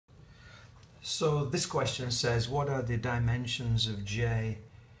So this question says, what are the dimensions of j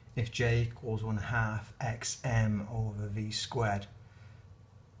if j equals 1/2 xm over v squared?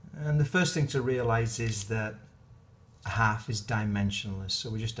 And the first thing to realize is that a half is dimensionless, so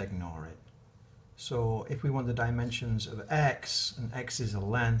we just ignore it. So if we want the dimensions of x, and x is a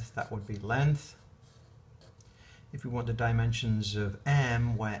length, that would be length. If we want the dimensions of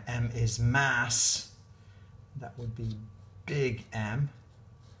m, where m is mass, that would be big M.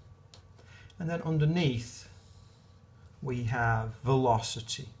 And then underneath we have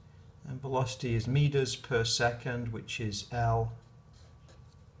velocity, and velocity is meters per second, which is L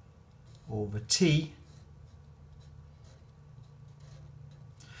over T.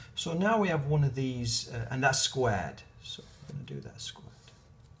 So now we have one of these, and that's squared, so we're going to do that squared.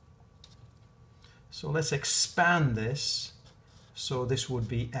 So let's expand this, so this would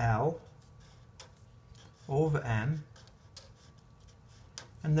be L over M.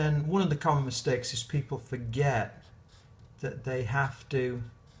 And then one of the common mistakes is people forget that they have to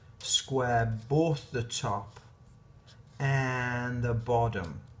square both the top and the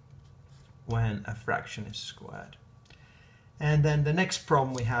bottom when a fraction is squared. And then the next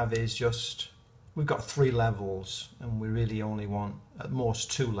problem we have is just, we've got 3 levels and we really only want at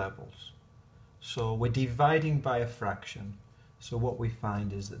most 2 levels. So we're dividing by a fraction. So what we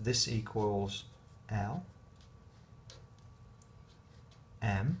find is that this equals L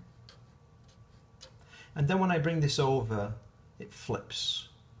M, and then when I bring this over it flips.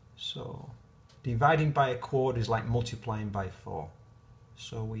 So dividing by a chord is like multiplying by 4.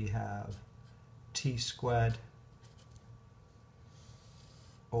 So we have t squared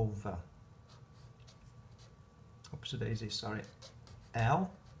over, oops a daisy, sorry, L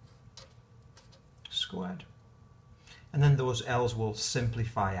squared, and then those L's will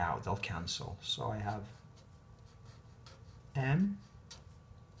simplify out, they'll cancel. So I have M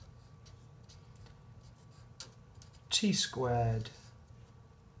t squared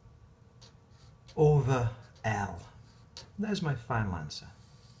over L. There's my final answer.